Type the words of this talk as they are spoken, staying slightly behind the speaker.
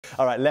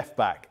All right, left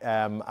back.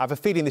 I have a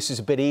feeling this is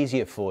a bit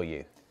easier for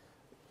you.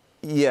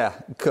 Yeah,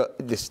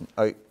 listen,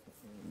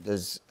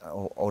 there's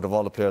out of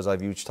all the players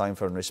I've huge time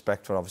for and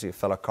respect for, obviously a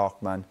fella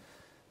Cork man,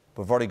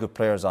 but very good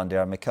players on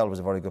there. Mikel was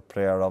a very good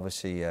player,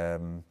 obviously.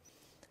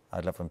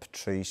 I'd love when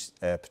Patrice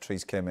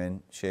came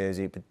in,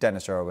 Shazy, but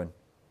Dennis Irwin,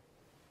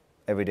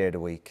 every day of the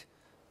week.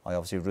 I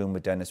obviously roomed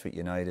with Dennis with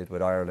United,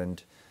 with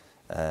Ireland.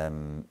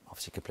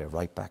 Obviously he could play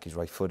right back, he's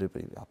right-footed,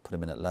 but I put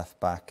him in at left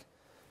back.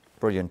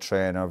 Brilliant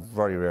trainer,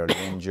 very rarely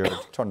injured,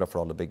 turned up for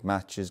all the big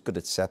matches, good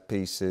at set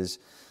pieces.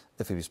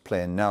 If he was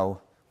playing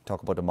now,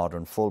 talk about the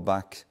modern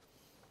fullback,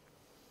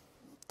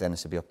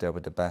 Dennis would be up there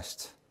with the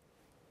best.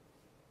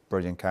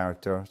 Brilliant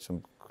character,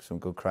 some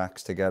good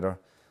cracks together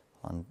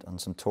on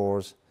some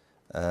tours.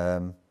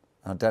 And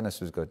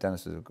Dennis was good.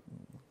 Dennis was a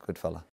good fella.